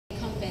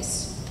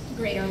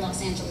greater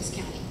Los Angeles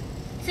County.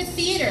 For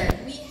theater,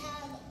 we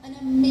have an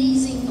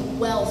amazing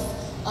wealth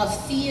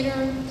of theater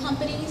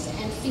companies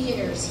and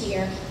theaters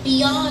here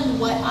beyond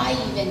what I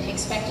even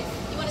expected.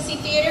 You want to see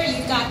theater?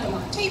 You've got the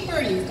Mark Taper,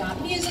 you've got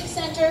Music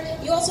Center,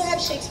 you also have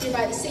Shakespeare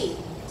by the Sea,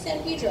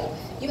 San Pedro,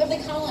 you have the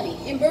Colony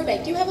in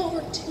Burbank. You have over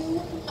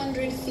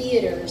 200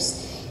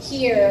 theaters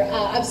here,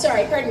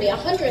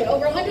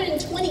 over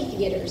 120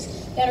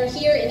 theaters that are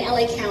here in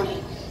LA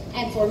County.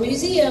 And for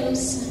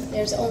museums,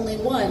 there's only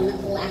one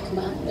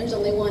LACMA, there's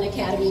only one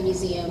Academy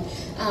Museum,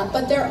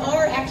 but there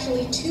are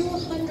actually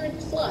 200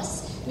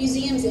 plus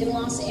museums in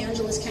Los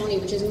Angeles County,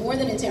 which is more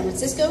than in San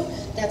Francisco,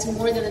 that's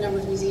more than the number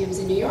of museums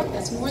in New York,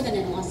 that's more than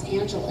in Los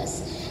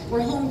Angeles.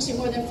 We're home to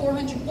more than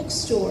 400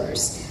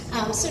 bookstores.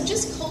 So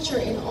just culture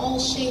in all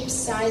shapes,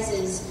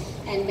 sizes,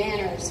 and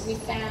manners we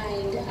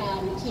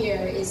find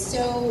here is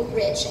so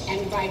rich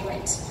and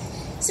vibrant.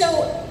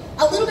 So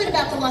a little bit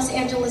about the Los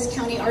Angeles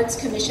County Arts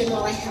Commission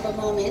while I have a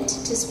moment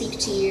to speak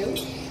to you.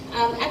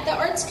 At the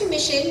Arts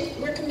Commission,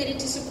 we're committed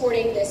to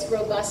supporting this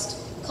robust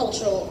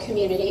cultural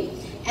community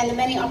and the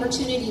many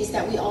opportunities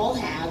that we all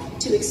have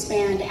to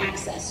expand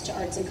access to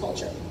arts and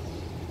culture.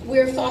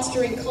 We're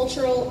fostering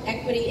cultural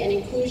equity and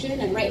inclusion,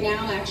 and right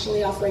now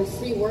actually offering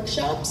free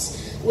workshops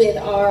with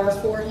our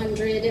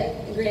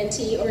 400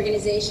 grantee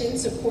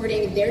organizations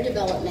supporting their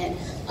development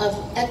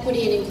of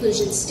equity and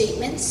inclusion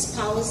statements,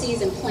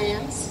 policies, and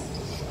plans.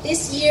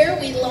 This year,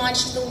 we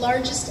launched the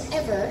largest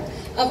ever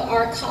of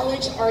our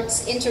college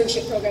arts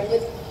internship program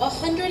with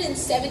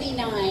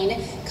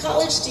 179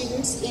 college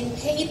students in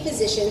paid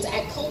positions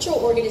at cultural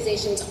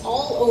organizations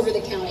all over the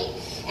county.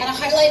 And a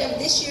highlight of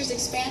this year's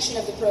expansion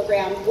of the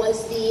program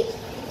was the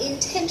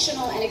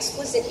intentional and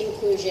explicit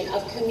inclusion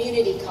of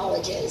community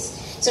colleges.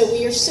 So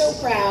we are so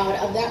proud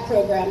of that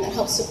program that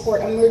helps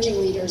support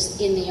emerging leaders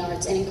in the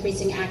arts and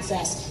increasing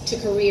access to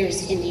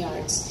careers in the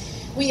arts.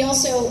 We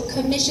also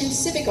commission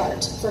civic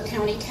art for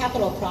county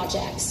capital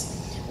projects.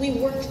 We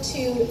work to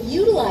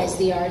utilize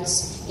the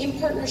arts in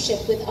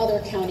partnership with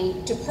other county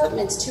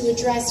departments to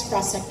address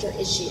cross-sector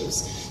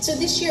issues. So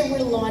this year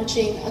we're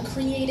launching a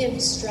creative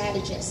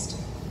strategist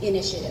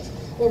initiative.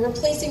 We're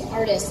replacing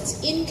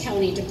artists in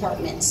county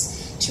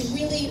departments to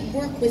really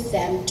work with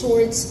them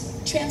towards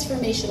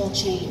transformational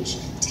change,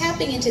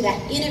 tapping into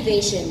that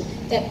innovation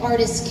that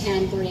artists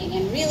can bring.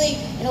 And really,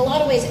 in a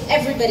lot of ways,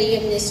 everybody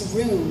in this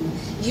room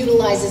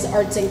utilizes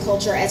arts and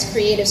culture as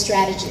creative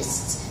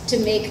strategists to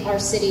make our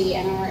city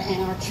and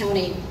our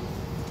county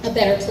a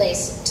better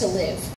place to live.